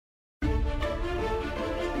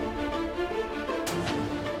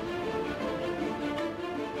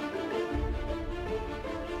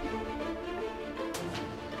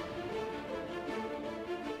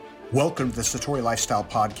Welcome to the Satori Lifestyle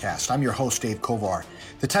Podcast. I'm your host, Dave Kovar.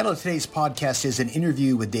 The title of today's podcast is an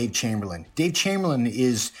interview with Dave Chamberlain. Dave Chamberlain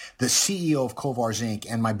is the CEO of Kovar's Inc.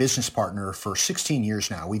 and my business partner for 16 years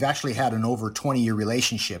now. We've actually had an over 20-year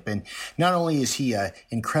relationship. And not only is he an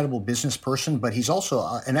incredible business person, but he's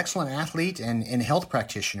also an excellent athlete and health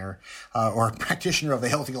practitioner, or practitioner of a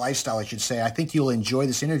healthy lifestyle, I should say. I think you'll enjoy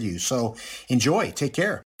this interview. So enjoy. Take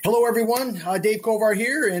care. Hello, everyone. Dave Kovar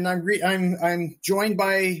here, and I'm joined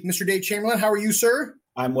by Mr. Dave Chamberlain. How are you, sir?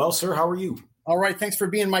 I'm well, sir. How are you? All right. Thanks for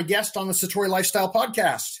being my guest on the Satori Lifestyle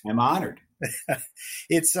Podcast. I'm honored.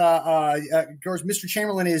 It's of course, Mr.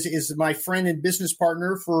 Chamberlain is my friend and business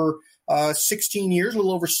partner for 16 years, a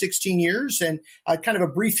little over 16 years, and kind of a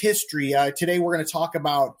brief history. Today, we're going to talk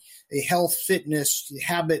about health, fitness,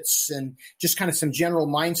 habits, and just kind of some general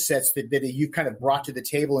mindsets that you kind of brought to the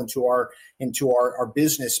table into our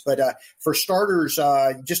business. But for starters,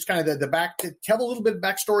 just kind of tell a little bit of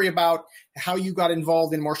backstory about how you got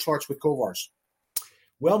involved in martial arts with Kovars.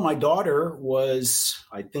 Well, my daughter was,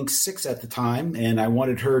 I think, 6 at the time, and I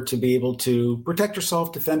wanted her to be able to protect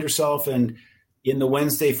herself, defend herself. And in the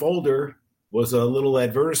Wednesday folder was a little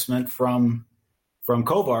advertisement from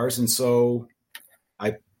Kovars. And so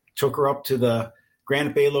I took her up to the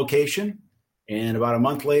Granite Bay location, and about a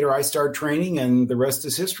month later, I started training, and the rest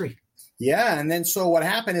is history. Yeah, and then so what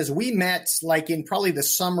happened is we met like in probably the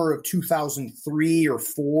summer of 2003 or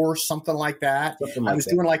 4, something like that. I was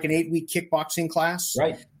doing like an 8-week kickboxing class,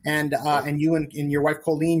 right? And you and your wife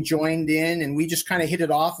Colleen joined in, and we just kind of hit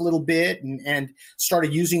it off a little bit, and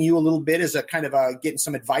started using you a little bit as a kind of getting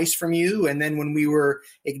some advice from you. And then when we were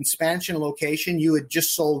in expansion location, you had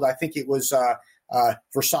just sold, I think it was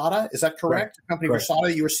Versata, is that correct? The company correct.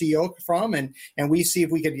 Versata, you were CEO from, and we see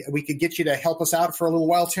if we could get you to help us out for a little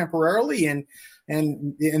while temporarily, and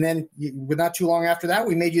then not too long after that,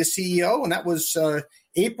 we made you a CEO, and that was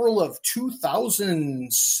April of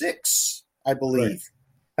 2006, I believe. Right.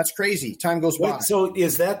 That's crazy. Time goes by. So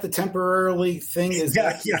is that the temporarily thing?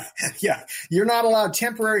 Yeah. You're not allowed.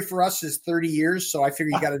 Temporary for us is 30 years. So I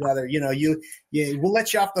figure you got another. We'll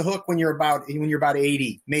let you off the hook when you're about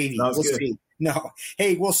 80, maybe. We'll good. See. No.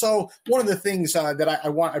 Hey, well, so one of the things that I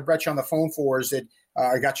brought you on the phone for is that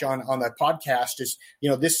I got you on the podcast is,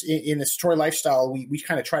 this in the Satori Lifestyle, we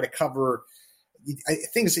kind of try to cover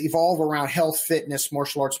things that evolve around health, fitness,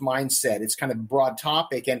 martial arts mindset. It's kind of a broad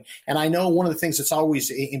topic. And I know one of the things that's always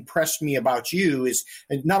impressed me about you is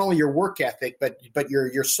not only your work ethic, but your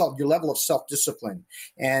level of self-discipline.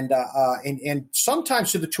 And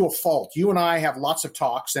sometimes to a fault. You and I have lots of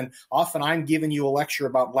talks, and often I'm giving you a lecture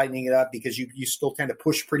about lightening it up because you still tend to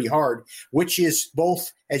push pretty hard, which is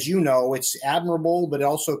both, as you know, it's admirable, but it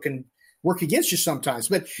also can work against you sometimes.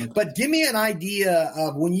 But give me an idea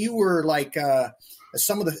of when you were like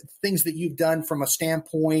some of the things that you've done from a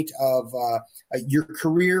standpoint of your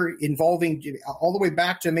career involving all the way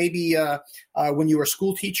back to maybe when you were a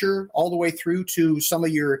school teacher, all the way through to some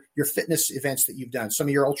of your fitness events that you've done, some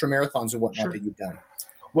of your ultra marathons and whatnot that you've done.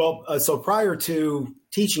 Well, so prior to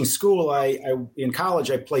teaching school, in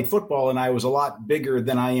college, I played football, and I was a lot bigger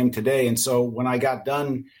than I am today. And so when I got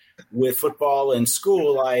done with football in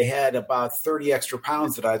school, I had about 30 extra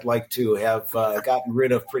pounds that I'd like to have gotten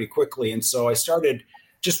rid of pretty quickly. And so I started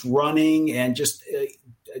just running, and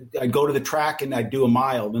I'd go to the track and I'd do a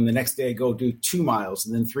mile. Then the next day I'd go do 2 miles,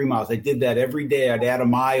 and then 3 miles. I did that every day. I'd add a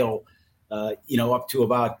mile, up to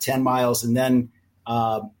about 10 miles. And then,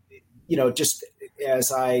 just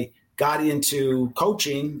as I got into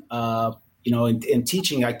coaching, and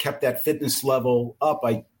teaching, I kept that fitness level up.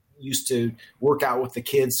 I used to work out with the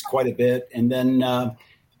kids quite a bit. And then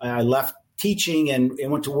I left teaching and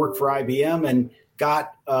went to work for IBM and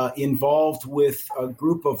got involved with a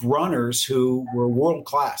group of runners who were world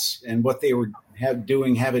class. And what they were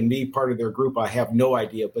having me part of their group, I have no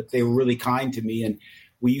idea, but they were really kind to me. And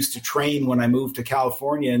we used to train when I moved to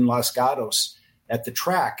California in Los Gatos at the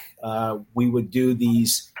track. We would do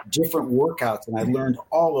these different workouts, and I learned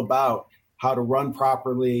all about how to run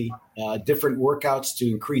properly, different workouts to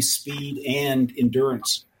increase speed and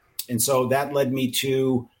endurance. And so that led me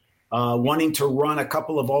to wanting to run a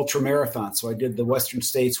couple of ultra marathons. So I did the Western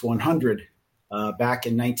States 100 back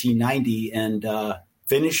in 1990 and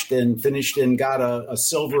finished and got a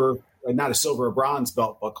bronze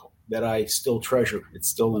belt buckle that I still treasure. It's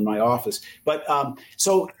still in my office. But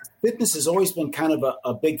so fitness has always been kind of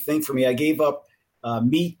a big thing for me. I gave up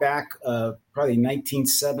meat back probably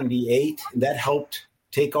 1978. And that helped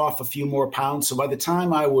take off a few more pounds. So by the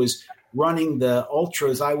time I was running the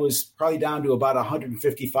ultras, I was probably down to about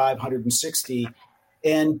 155, 160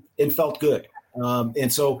 and felt good.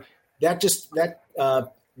 And so that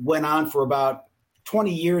went on for about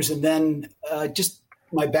 20 years. And then just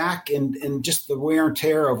my back and just the wear and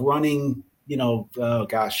tear of running,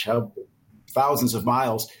 thousands of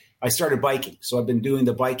miles, I started biking. So I've been doing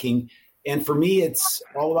the biking. And for me, it's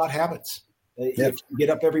all about habits. If you get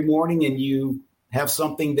up every morning and you have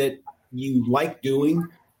something that you like doing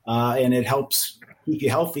and it helps keep you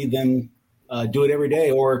healthy, then do it every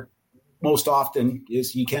day, or most often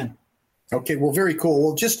as you can. Okay, well, very cool.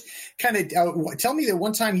 Well, just kind of tell me that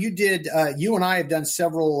one time you and I have done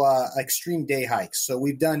several extreme day hikes. So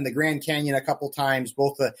we've done the Grand Canyon a couple times,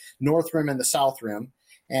 both the North Rim and the South Rim,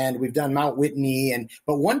 and we've done Mount Whitney.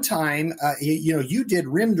 But one time, you did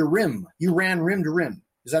rim to rim. You ran rim to rim.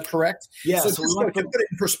 Is that correct? Yeah. So just to put it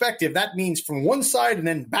in perspective, that means from one side and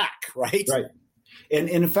then back, right? Right. And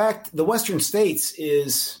in fact, the Western States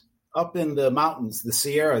is up in the mountains, the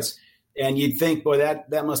Sierras. And you'd think, boy,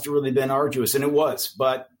 that must have really been arduous. And it was.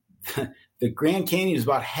 But the Grand Canyon is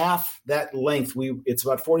about half that length. It's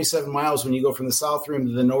about 47 miles when you go from the South Rim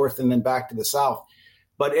to the north and then back to the south.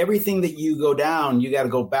 But everything that you go down, you got to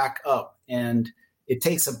go back up. And it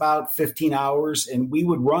takes about 15 hours, and we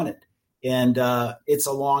would run it. And it's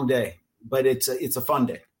a long day, but it's a fun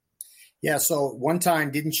day. Yeah. So one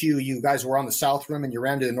time, didn't you guys were on the South Rim and you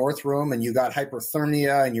ran to the North Rim and you got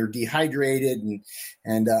hypothermia and you're dehydrated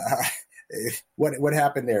and what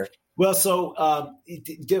happened there? Well, so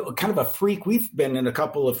kind of a freak. We've been in a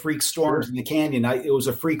couple of freak storms in the canyon. It was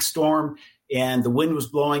a freak storm and the wind was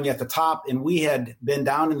blowing at the top and we had been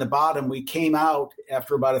down in the bottom. We came out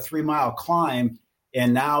after about a 3-mile climb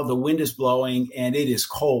and now the wind is blowing and it is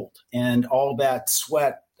cold and all that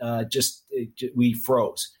sweat, we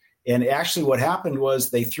froze. And actually what happened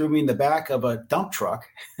was they threw me in the back of a dump truck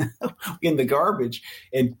in the garbage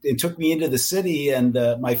and took me into the city. And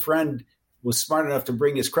my friend was smart enough to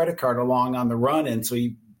bring his credit card along on the run. And so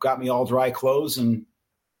he got me all dry clothes and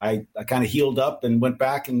I kind of healed up and went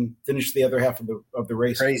back and finished the other half of the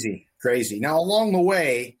race. Crazy. Now, along the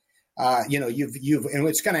way, you've and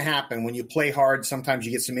it's going to happen when you play hard. Sometimes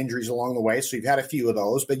you get some injuries along the way. So you've had a few of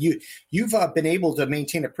those, but you've been able to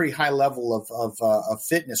maintain a pretty high level of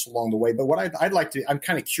fitness along the way. But what I'm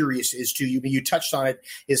kind of curious is you touched on it,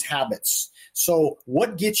 is habits. So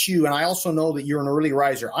what gets you, and I also know that you're an early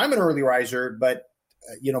riser. I'm an early riser, but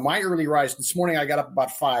my early rise this morning, I got up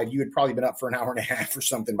about 5. You had probably been up for an hour and a half or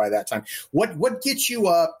something by that time. What gets you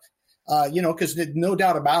up? Because no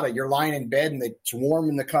doubt about it, you're lying in bed and it's warm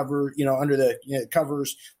in the cover, under the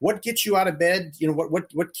covers. What gets you out of bed?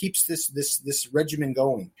 What keeps this regimen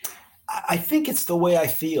going? I think it's the way I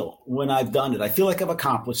feel when I've done it. I feel like I've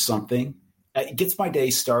accomplished something. It gets my day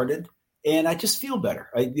started and I just feel better.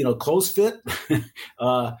 Clothes fit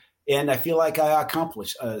and I feel like I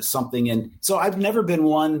accomplished something. And so I've never been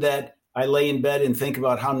one that I lay in bed and think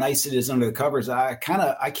about how nice it is under the covers. I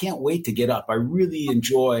can't wait to get up. I really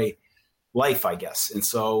enjoy life, I guess. And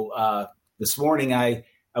so this morning I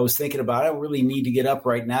was thinking about, I don't really need to get up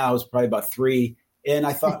right now. It's probably about 3. And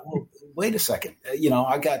I thought, well, wait a second,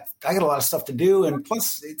 I got a lot of stuff to do. And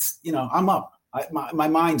plus it's, I'm up. My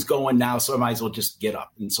mind's going now, so I might as well just get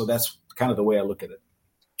up. And so that's kind of the way I look at it.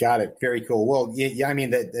 Got it. Very cool. Well, yeah, I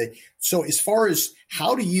mean, so as far as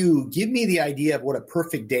how do you give me the idea of what a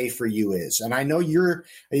perfect day for you is? And I know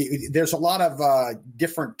there's a lot of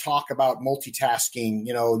different talk about multitasking.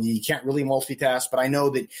 You can't really multitask, but I know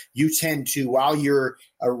that you tend to, while you're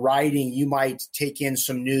riding, you might take in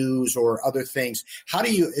some news or other things. How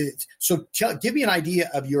do you, give me an idea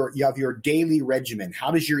of your daily regimen. How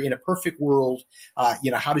does in a perfect world,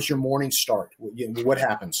 how does your morning start? What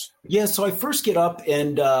happens? Yeah. So I first get up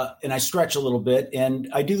and I stretch a little bit and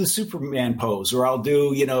I do the Superman pose, or I'll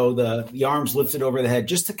do, the arms lifted over the head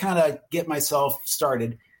just to kind of get myself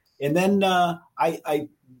started. And then I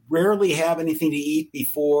rarely have anything to eat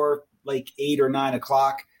before like 8 or 9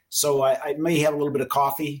 o'clock. So I may have a little bit of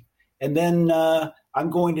coffee. And then I'm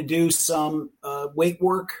going to do some weight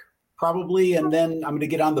work probably. And then I'm going to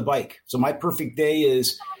get on the bike. So my perfect day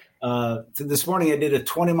is this morning I did a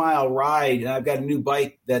 20-mile ride and I've got a new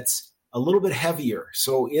bike that's a little bit heavier.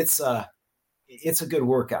 So it's a good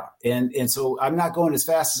workout. And so I'm not going as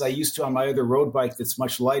fast as I used to on my other road bike that's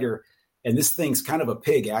much lighter. And this thing's kind of a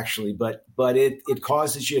pig actually, but it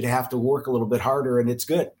causes you to have to work a little bit harder and it's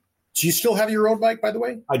good. Do you still have your road bike, by the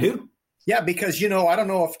way? I do. Yeah, because, I don't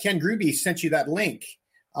know if Ken Gruby sent you that link.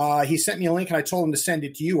 He sent me a link and I told him to send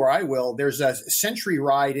it to you, or I will. There's a Century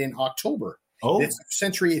ride in October. Oh, it's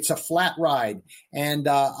Century. It's a flat ride, and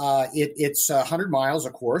it's 100 miles,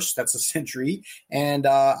 of course. That's a Century, and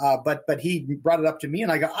but he brought it up to me,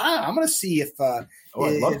 and I go, I'm going to see if I'd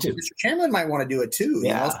love to. Mr. Chamberlain might want to do it too.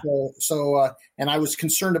 Yeah. So and I was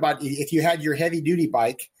concerned about if you had your heavy duty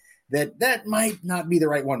bike, that might not be the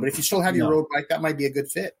right one. But if you still have your road bike, that might be a good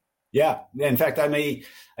fit. Yeah. In fact, I may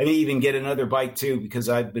even get another bike too, because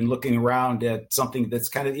I've been looking around at something that's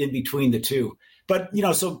kind of in between the two. But,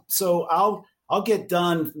 so I'll get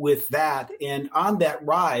done with that. And on that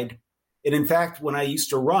ride, and in fact, when I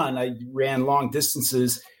used to run, I ran long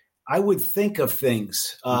distances, I would think of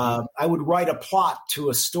things. I would write a plot to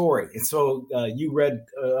a story. And so you read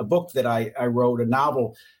a book that I wrote, a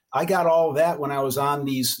novel. I got all of that when I was on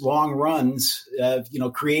these long runs,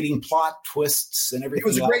 creating plot twists and everything. It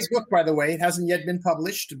was a great book, by the way. It hasn't yet been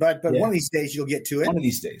published, but one of these days you'll get to it. One of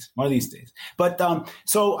these days. But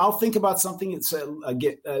so I'll think about something. It's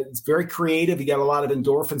very creative. You got a lot of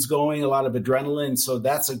endorphins going, a lot of adrenaline. So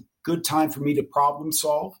that's a good time for me to problem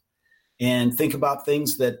solve and think about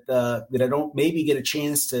things that I don't maybe get a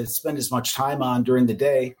chance to spend as much time on during the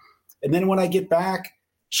day. And then when I get back,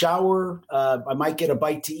 shower, I might get a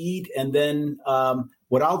bite to eat. And then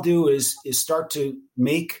what I'll do is start to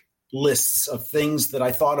make lists of things that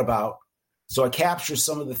I thought about. So I capture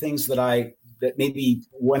some of the things that maybe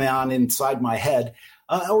went on inside my head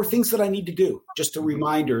or things that I need to do, just a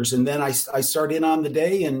reminders. And then I start in on the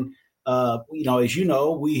day. And, as you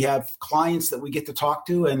know, we have clients that we get to talk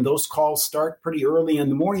to, and those calls start pretty early in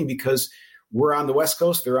the morning because we're on the West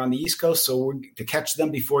Coast, they're on the East Coast. So to catch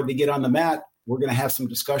them before they get on the mat, we're going to have some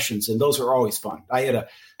discussions, and those are always fun. I had a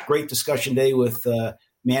great discussion day with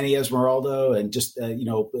Manny Esmeralda, and just,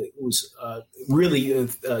 it was really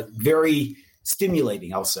very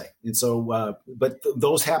stimulating, I'll say. And so, but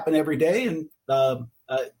those happen every day. And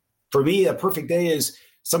for me, a perfect day is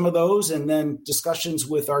some of those, and then discussions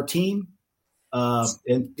with our team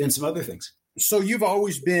and some other things. So you've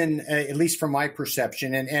always been, at least from my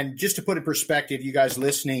perception, and just to put in perspective, you guys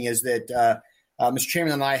listening, is that Mr.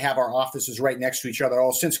 Chamberlain and I have our offices right next to each other.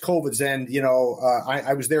 Since COVID's end,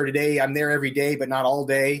 I was there today. I'm there every day, but not all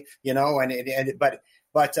day,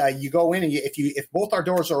 but you go in, and if both our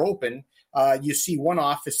doors are open, you see one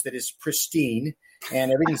office that is pristine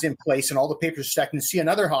and everything's in place and all the papers are stacked, and see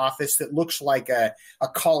another office that looks like a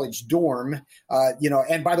college dorm,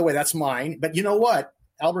 and by the way, that's mine. But you know what?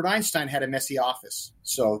 Albert Einstein had a messy office.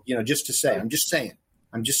 So, just to say, I'm just saying.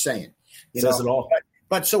 Says it all.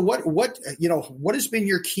 But so what has been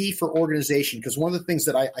your key for organization? Because one of the things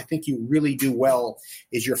that I think you really do well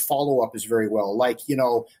is your follow-up is very well. Like,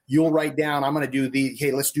 you'll write down, I'm going to do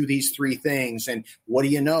hey, let's do these 3 things. And what do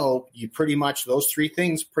you know? You pretty much, those 3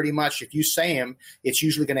 things, pretty much, if you say them, it's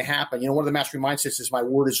usually going to happen. One of the mastery mindsets is my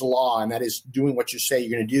word is law, and that is doing what you say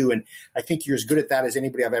you're going to do. And I think you're as good at that as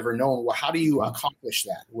anybody I've ever known. Well, how do you accomplish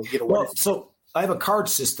that? So I have a card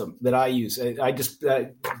system that I use. I just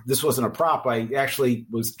this wasn't a prop. I actually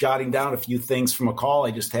was jotting down a few things from a call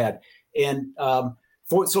I just had. And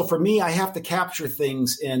so for me, I have to capture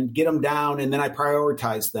things and get them down, and then I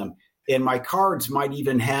prioritize them. And my cards might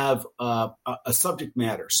even have a subject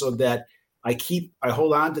matter, so that I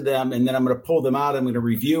hold on to them, and then I'm going to pull them out. I'm going to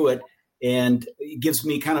review it, and it gives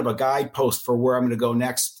me kind of a guidepost for where I'm going to go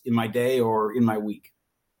next in my day or in my week.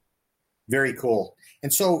 Very cool.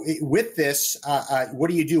 And so with this, what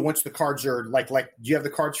do you do once the cards are like? Do you have the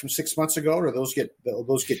cards from 6 months ago, or those get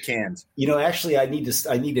canned? Actually, I need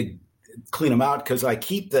to clean them out because I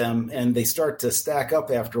keep them and they start to stack up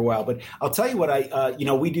after a while. But I'll tell you what,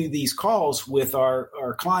 we do these calls with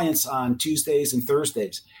our clients on Tuesdays and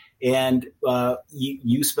Thursdays, and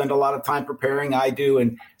you spend a lot of time preparing. I do,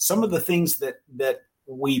 and some of the things that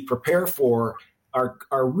we prepare for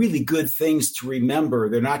are really good things to remember.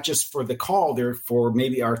 They're not just for the call, they're for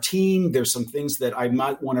maybe our team. There's some things that I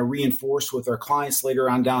might want to reinforce with our clients later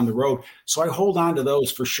on down the road. So I hold on to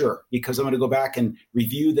those for sure, because I'm going to go back and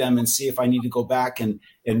review them and see if I need to go back and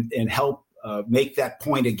help make that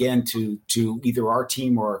point again to either our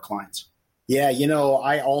team or our clients. Yeah,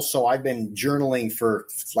 I've been journaling for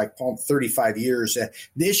like 35 years.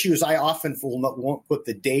 The issue is I often won't put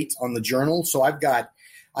the date on the journal. So I've got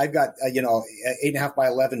 8.5 by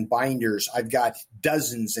 11 binders. I've got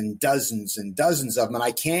dozens and dozens and dozens of them, and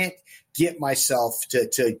I can't get myself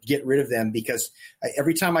to get rid of them because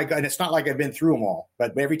every time I go, and it's not like I've been through them all,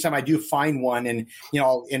 but every time I do find one, and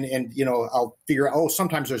I'll figure out,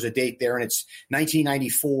 sometimes there's a date there and it's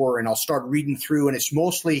 1994, and I'll start reading through, and it's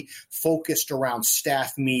mostly focused around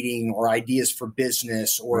staff meeting or ideas for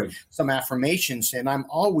business or some affirmations, and I'm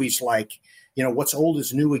always like, what's old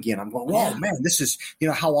is new again. I'm going, oh man, this is,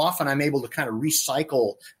 how often I'm able to kind of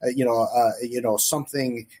recycle,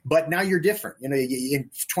 something, but now you're different.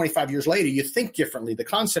 25 years later, you think differently. The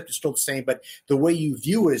concept is still the same, but the way you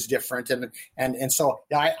view it is different. And so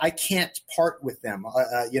I can't part with them.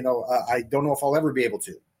 I don't know if I'll ever be able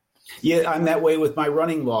to. Yeah, I'm that way with my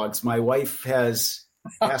running logs. My wife has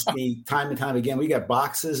ask me time and time again. We got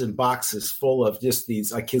boxes and boxes full of just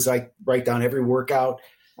these, because I write down every workout.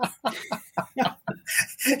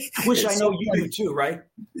 Which I know you do too, right?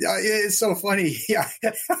 Yeah, it's so funny. Yeah.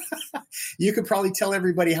 You could probably tell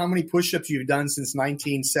everybody how many push-ups you've done since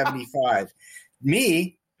 1975.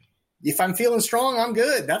 Me, if I'm feeling strong, I'm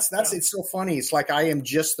good. It's so funny. It's like I am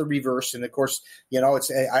just the reverse. And of course,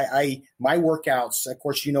 it's my workouts, of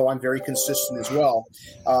course, I'm very consistent as well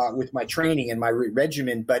with my training and my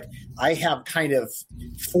regimen, but I have kind of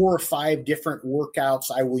 4 or 5 different workouts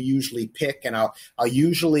I will usually pick. And I'll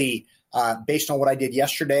usually, based on what I did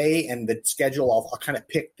yesterday and the schedule, I'll kind of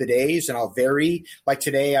pick the days and I'll vary. Like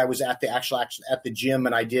today I was at the gym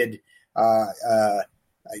and I did,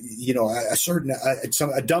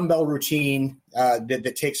 a dumbbell routine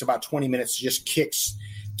that takes about 20 minutes, just kicks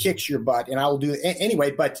your butt, and I will do it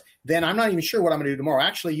anyway. But then I'm not even sure what I'm going to do tomorrow.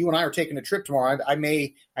 Actually, you and I are taking a trip tomorrow. I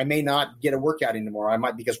may not get a workout in tomorrow. I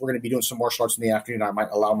might, because we're going to be doing some martial arts in the afternoon. I might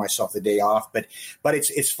allow myself the day off. But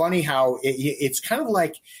it's funny how it's kind of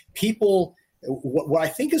like people. What I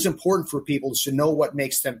think is important for people is to know what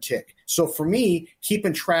makes them tick. So for me,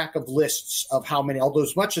 keeping track of lists of how many, although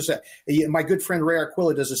as much as my good friend Ray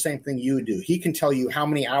Arquilla does the same thing you do. He can tell you how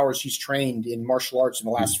many hours he's trained in martial arts in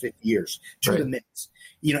the last 50 years to the minutes.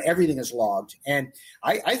 Everything is logged. And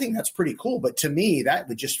I think that's pretty cool. But to me, that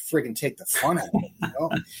would just friggin' take the fun out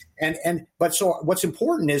of it. But so what's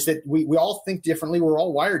important is that we all think differently. We're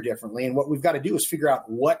all wired differently. And what we've got to do is figure out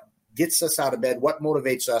what gets us out of bed, what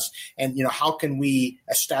motivates us, and how can we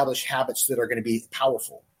establish habits that are going to be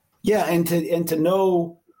powerful. Yeah, and to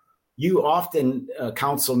know, you often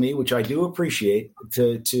counsel me, which I do appreciate,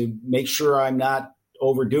 to make sure I'm not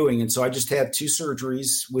overdoing. And so I just had 2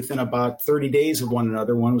 surgeries within about 30 days of one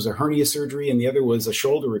another. One was a hernia surgery and the other was a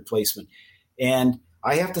shoulder replacement. And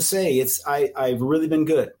I have to say, I've really been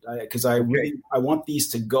good because I want these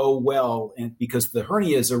to go well, and because the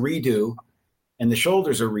hernia is a redo and the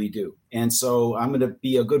shoulders are redo. And so I'm going to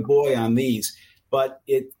be a good boy on these. But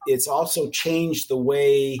it's also changed the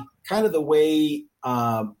way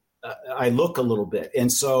I look a little bit.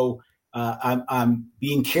 And so I'm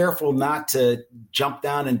being careful not to jump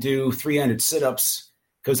down and do 300 sit-ups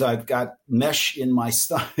because I've got mesh in my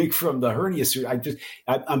stomach from the hernia surgery.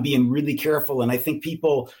 I'm being really careful. And I think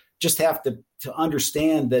people just have to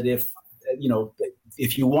understand that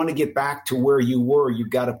if you want to get back to where you were, you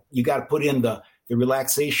got to put in the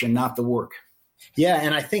relaxation, not the work. Yeah,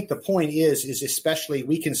 and I think the point is especially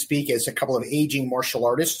we can speak as a couple of aging martial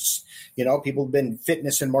artists. People have been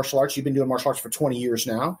fitness and martial arts. You've been doing martial arts for 20 years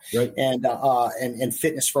now, right? And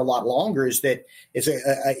fitness for a lot longer. Is that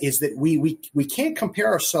we can't compare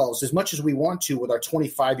ourselves as much as we want to with our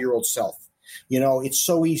 25-year-old self. It's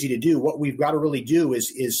so easy to do. What we've got to really do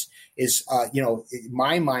is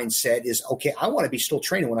my mindset is, okay, I want to be still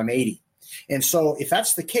training when I'm 80. And so if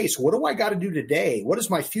that's the case, what do I got to do today? What is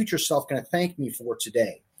my future self going to thank me for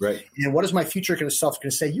today? Right. And what is my future self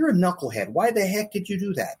going to say? You're a knucklehead. Why the heck did you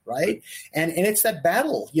do that? Right. And it's that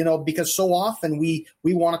battle, because so often we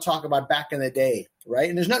want to talk about back in the day. Right.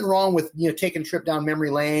 And there's nothing wrong with, taking a trip down memory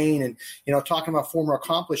lane and, talking about former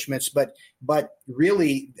accomplishments. But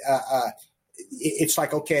really, it's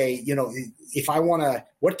like, okay, if I want to,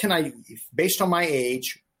 what can I, based on my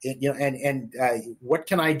age, and what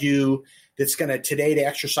can I do that's going to today to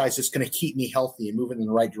exercise that's going to keep me healthy and moving in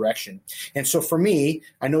the right direction? And so for me,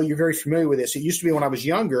 I know you're very familiar with this. It used to be when I was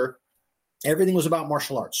younger, everything was about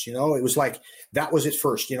martial arts. It was like that was it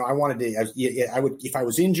first. I wanted to. I would, if I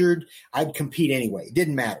was injured, I'd compete anyway. It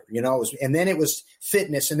didn't matter. And then it was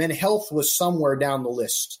fitness, and then health was somewhere down the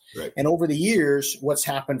list. Right. And over the years, what's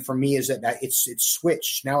happened for me is that it's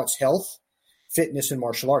switched. Now it's health, fitness, and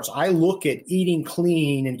martial arts. I look at eating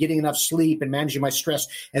clean and getting enough sleep and managing my stress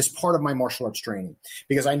as part of my martial arts training,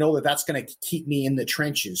 because I know that that's going to keep me in the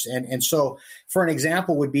trenches. And so for an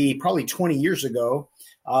example would be probably 20 years ago,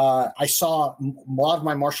 I saw a lot of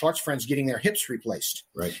my martial arts friends getting their hips replaced.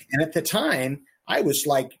 Right. And at the time I was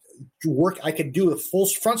like, I could do the full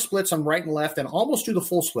front splits on right and left and almost do the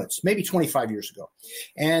full splits, maybe 25 years ago.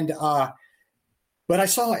 And, but I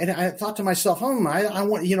saw, and I thought to myself, I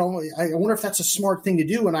wonder if that's a smart thing to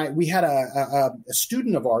do. And we had a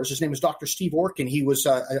student of ours. His name was Dr. Steve Orkin. He was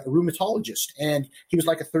a rheumatologist, and he was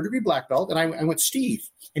like a 3rd-degree black belt. And I went, Steve,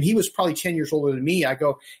 and he was probably 10 years older than me. I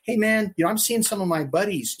go, hey man, I'm seeing some of my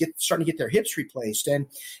buddies starting to get their hips replaced,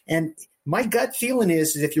 and my gut feeling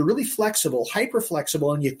is if you're really flexible, hyper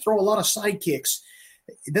flexible, and you throw a lot of side kicks,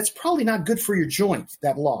 that's probably not good for your joint,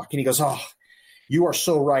 that lock. And he goes, oh, you are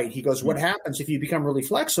so right. He goes, what happens if you become really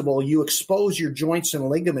flexible? You expose your joints and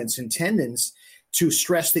ligaments and tendons to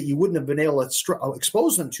stress that you wouldn't have been able to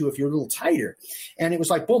expose them to if you're a little tighter. And it was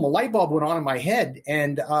like, boom, a light bulb went on in my head.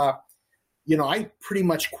 And, I pretty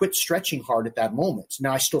much quit stretching hard at that moment.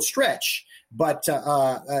 Now I still stretch, but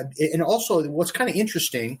and also what's kind of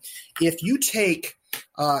interesting, if you take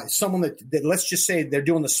someone that let's just say they're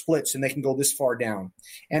doing the splits and they can go this far down,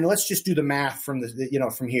 and let's just do the math from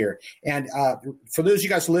from here. And for those of you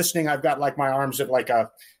guys listening, I've got like my arms at like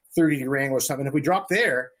a 30-degree angle or something. If we drop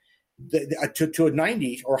there to a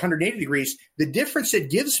 90 or 180 degrees, the difference it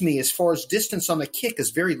gives me as far as distance on the kick is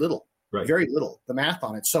very little. Right. Very little, the math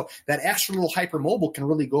on it. So that extra little hypermobile can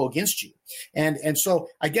really go against you. And so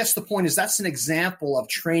I guess the point is that's an example of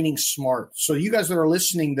training smart. So you guys that are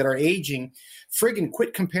listening that are aging, friggin'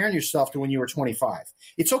 quit comparing yourself to when you were 25.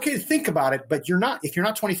 It's okay to think about it, but if you're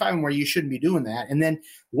not 25 anymore, you shouldn't be doing that. And then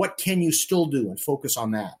what can you still do and focus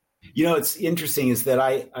on that? It's interesting is that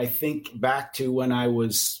I think back to when I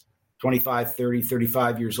was 25, 30,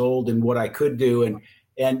 35 years old and what I could do.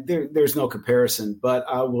 And there's no comparison, but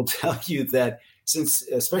I will tell you that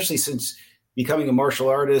especially since becoming a martial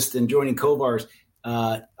artist and joining Kovars,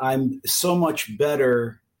 I'm so much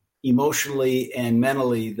better emotionally and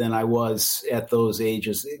mentally than I was at those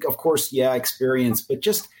ages. Of course, experience, but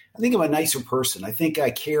just I think I'm a nicer person. I think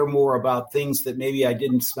I care more about things that maybe I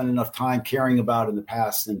didn't spend enough time caring about in the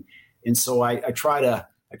past, and so I try to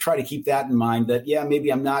keep that in mind that, maybe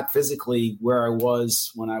I'm not physically where I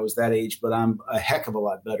was when I was that age, but I'm a heck of a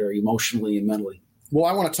lot better emotionally and mentally. Well,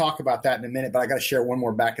 I want to talk about that in a minute, but I got to share one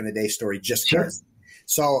more back in the day story. Sure.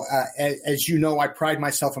 So as you know, I pride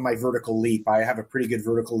myself in my vertical leap. I have a pretty good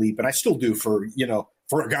vertical leap, and I still do for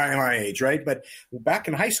a guy my age, right? But back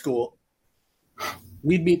in high school,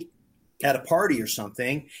 we'd meet at a party or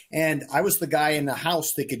something, and I was the guy in the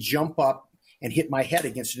house that could jump up and hit my head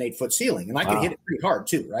against an 8-foot ceiling. And I could hit it pretty hard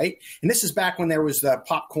too, right? And this is back when there was the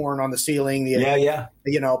popcorn on the ceiling,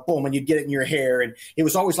 boom, and you'd get it in your hair. And it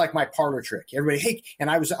was always like my parlor trick. Everybody, hey,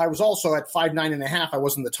 and I was also at 5'9.5". I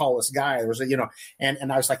wasn't the tallest guy. There was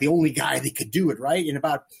and I was like the only guy that could do it, right? And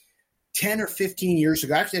about 10 or 15 years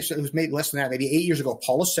ago, actually it was maybe less than that, maybe 8 years ago,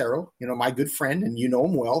 Paul Acero, my good friend, and you know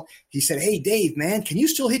him well, he said, "Hey, Dave, man, can you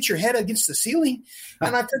still hit your head against the ceiling?"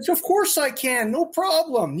 And I said, "Of course I can, no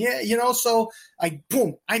problem." Yeah, so I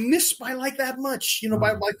missed by like that much,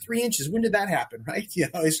 by like 3 inches. When did that happen, right?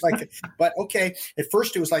 It's like, but okay. At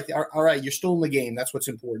first it was like, all right, you're still in the game. That's what's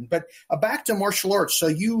important. But back to martial arts. So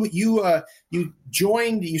you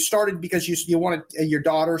joined, you started because you wanted, your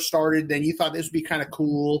daughter started, then you thought this would be kind of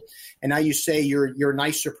cool. And now you say you're a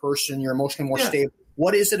nicer person, you're emotionally more stable.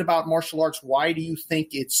 What is it about martial arts? Why do you think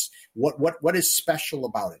it's what is special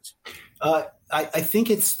about it? I think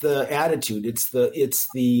it's the attitude. It's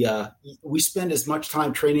the we spend as much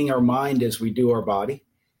time training our mind as we do our body.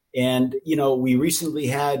 And, we recently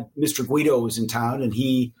had Mr. Guido was in town, and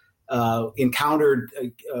he encountered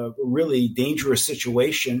a really dangerous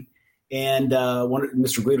situation. And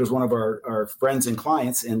Mr. Guido is one of our friends and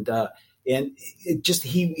clients. And it just,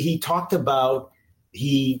 he talked about,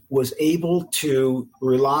 he was able to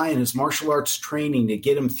rely on his martial arts training to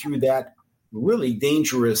get him through that really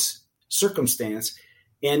dangerous circumstance.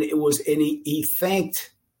 And he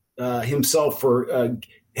thanked himself for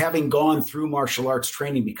having gone through martial arts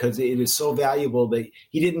training, because it is so valuable that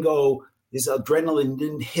he didn't go, his adrenaline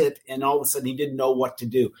didn't hit, and all of a sudden he didn't know what to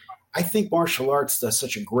do. I think martial arts does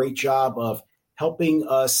such a great job of helping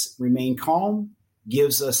us remain calm,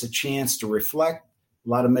 gives us a chance to reflect, a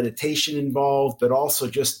lot of meditation involved, but also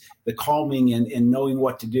just the calming and knowing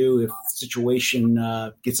what to do if the situation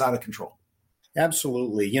gets out of control.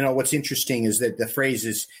 Absolutely. What's interesting is that the phrase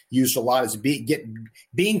is used a lot as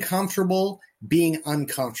being comfortable, being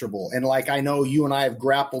uncomfortable. And like, I know you and I have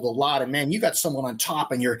grappled a lot, and man, you got someone on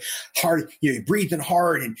top and you're hard, you're breathing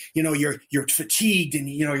hard, and, you're fatigued, and,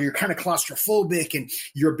 you're kind of claustrophobic, and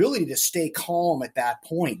your ability to stay calm at that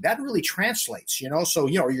point, that really translates, so,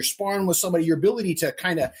 you're sparring with somebody, your ability to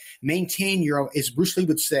kind of maintain as Bruce Lee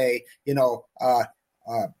would say, being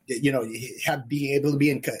able to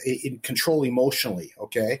be in control emotionally.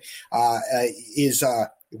 Okay. Is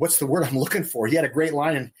what's the word I'm looking for? He had a great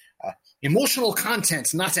line in emotional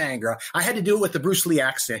content, not anger. I had to do it with the Bruce Lee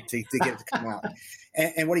accent to get it to come out.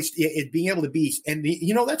 And what he's being able to be, and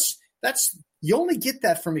that's you only get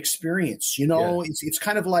that from experience. It's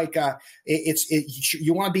kind of like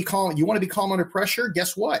you want to be calm. You want to be calm under pressure.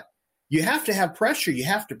 Guess what? You have to have pressure. You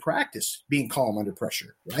have to practice being calm under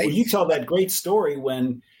pressure, right? Well, you tell that great story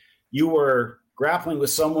when you were grappling with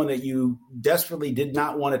someone that you desperately did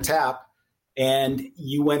not want to tap, and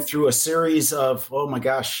you went through a series of, oh my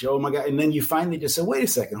God. And then you finally just said, wait a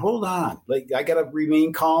second, hold on. Like, I got to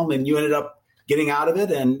remain calm. And you ended up getting out of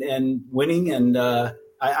it and winning. And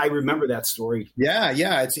I remember that story. Yeah.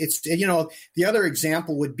 It's the other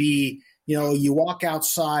example would be, you walk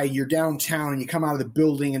outside, you're downtown, and you come out of the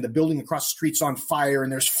building, and the building across the street's on fire,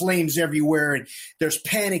 and there's flames everywhere, and there's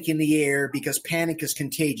panic in the air because panic is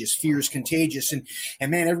contagious, fear is contagious, and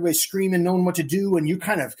man, everybody's screaming, knowing what to do, and you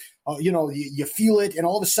kind of, you feel it, and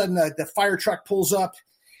all of a sudden the fire truck pulls up,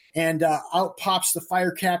 and out pops the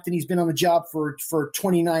fire captain. He's been on the job for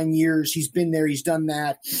 29 years. He's been there. He's done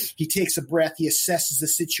that. He takes a breath. He assesses the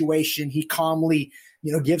situation. He calmly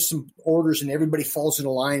gives some orders, and everybody falls into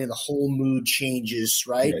line, and the whole mood changes,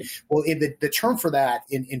 right? Well, the term for that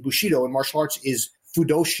in Bushido, in martial arts, is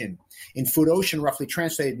Fudoshin. In Fudoshin, roughly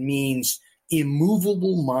translated, means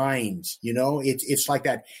immovable mind. It's like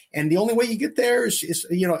that. And the only way you get there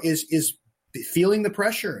is feeling the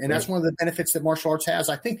pressure. And that's one of the benefits that martial arts has.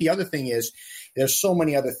 I think the other thing is there's so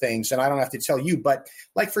many other things, and I don't have to tell you, but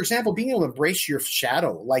like, for example, being able to embrace your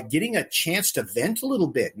shadow, like getting a chance to vent a little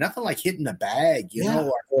bit, nothing like hitting a bag,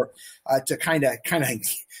 or to kind of,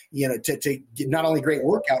 to get not only great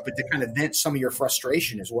workout, but to kind of vent some of your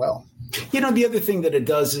frustration as well. The other thing that it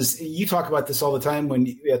does is, you talk about this all the time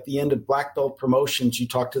when at the end of black belt promotions, you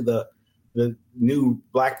talk to the new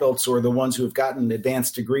black belts or the ones who have gotten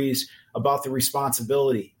advanced degrees about the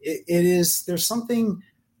responsibility. There's something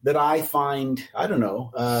that I find, I don't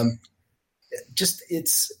know,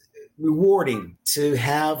 it's rewarding to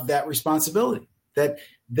have that responsibility that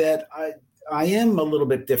I am a little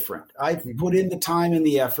bit different. I've put in the time and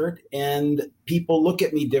the effort, and people look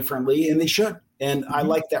at me differently, and they should. And I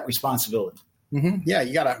like that responsibility. Mm-hmm. Yeah,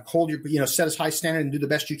 you got to hold set as high standard and do the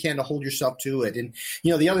best you can to hold yourself to it. And,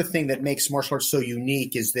 the other thing that makes martial arts so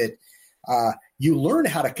unique is that you learn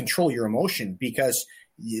how to control your emotion, because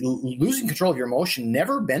losing control of your emotion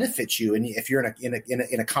never benefits you. And if you're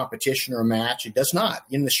in a competition or a match, it does not.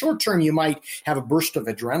 In the short term, you might have a burst of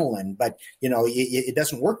adrenaline, but it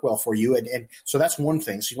doesn't work well for you. And so that's one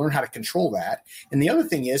thing. So you learn how to control that. And the other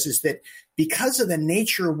thing is that because of the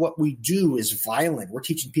nature of what we do is violent, we're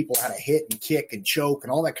teaching people how to hit and kick and choke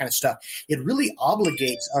and all that kind of stuff. It really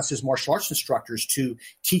obligates us as martial arts instructors to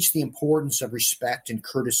teach the importance of respect and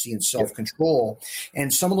courtesy and self-control.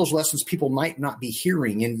 And some of those lessons people might not be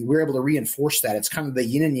hearing, and we're able to reinforce that. It's kind of the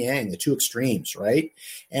yin and yang, the two extremes, right?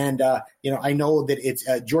 And, I know that it's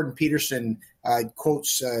Jordan Peterson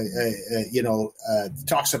quotes,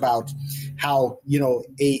 talks about how,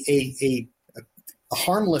 a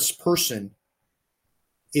harmless person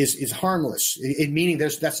is harmless, in meaning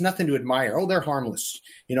that's nothing to admire. Oh, they're harmless.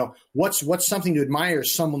 What's something to admire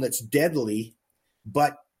is someone that's deadly,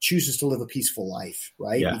 but chooses to live a peaceful life,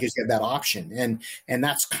 right? Yeah. Because you have that option. And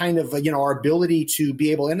that's kind of, our ability to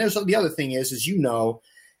be able, and there's the other thing is we know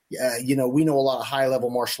a lot of high level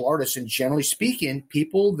martial artists, and generally speaking,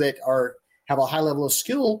 people that have a high level of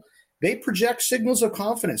skill, they project signals of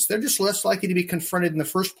confidence. They're just less likely to be confronted in the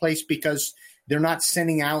first place because they're not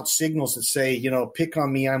sending out signals that say, pick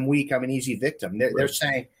on me, I'm weak, I'm an easy victim. They're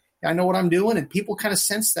saying, I know what I'm doing, and people kind of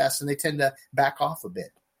sense that, and they tend to back off a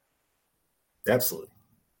bit. Absolutely.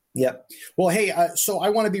 Yeah. Well, hey, so I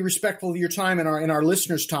want to be respectful of your time and our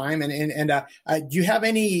listeners' time, and do you have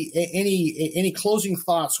any closing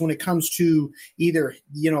thoughts when it comes to either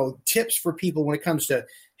tips for people when it comes to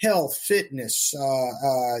health, fitness,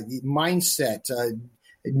 mindset,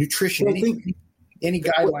 nutrition? Any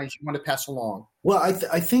guidelines you want to pass along? Well,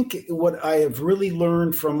 I think what I have really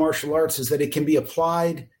learned from martial arts is that it can be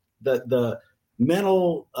applied, the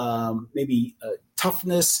mental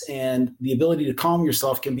toughness and the ability to calm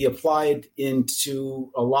yourself can be applied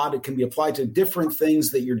into a lot. It can be applied to different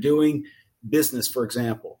things that you're doing, business, for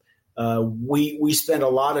example. We spend a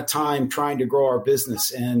lot of time trying to grow our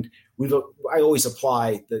business, and I always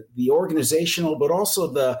apply the organizational, but also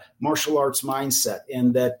the martial arts mindset,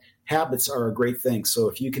 and that habits are a great thing. So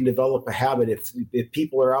if you can develop a habit, if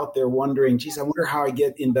people are out there wondering, geez, I wonder how I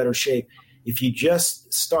get in better shape. If you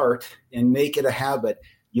just start and make it a habit,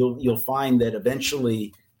 you'll find that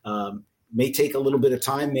eventually may take a little bit of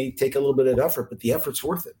time, may take a little bit of effort, but the effort's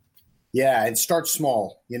worth it. Yeah, and start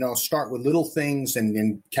small. Start with little things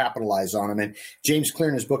and capitalize on them. And James Clear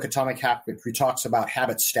in his book Atomic Habits, he talks about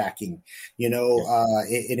habit stacking.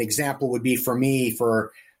 An example would be for me,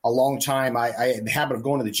 for a long time, I had the habit of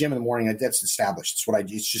going to the gym in the morning. That's established. It's what I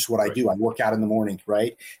do. It's just what I do. I work out in the morning,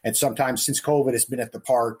 right? And sometimes since COVID, it's been at the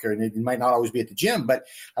park, and it might not always be at the gym, but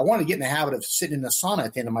I want to get in the habit of sitting in the sauna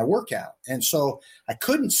at the end of my workout. And so I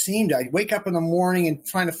couldn't seem to, I'd wake up in the morning and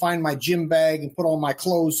trying to find my gym bag and put all my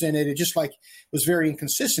clothes in it. It just was very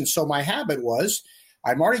inconsistent. So my habit was,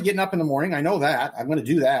 I'm already getting up in the morning. I know that. I'm going to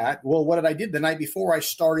do that. Well, what did I do? The night before, I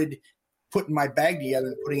started putting my bag together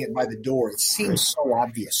and putting it by the door. It seems so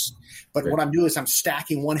obvious. But what I'm doing is I'm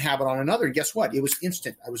stacking one habit on another. And guess what? It was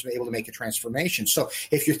instant. I was able to make a transformation. So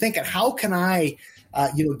if you're thinking, how can I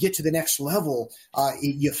get to the next level,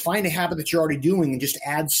 you find a habit that you're already doing and just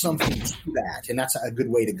add something to that. And that's a good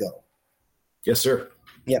way to go. Yes, sir.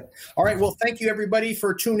 Yep. All right. Well, thank you, everybody,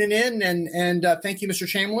 for tuning in. And thank you, Mr.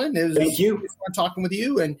 Chamberlain. Thank you. It was fun talking with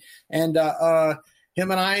you. And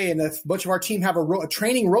him and I and a bunch of our team have a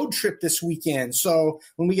training road trip this weekend. So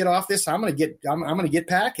when we get off this, I'm going to get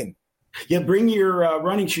packing. Yeah, bring your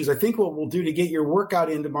running shoes. I think what we'll do to get your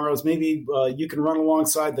workout in tomorrow is maybe you can run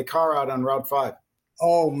alongside the car out on Route 5.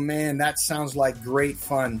 Oh man, that sounds like great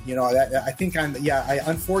fun.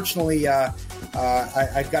 Unfortunately,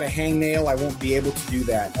 I've got a hangnail. I won't be able to do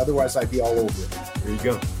that. Otherwise, I'd be all over it. There you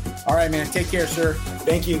go. All right, man. Take care, sir.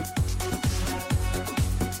 Thank you.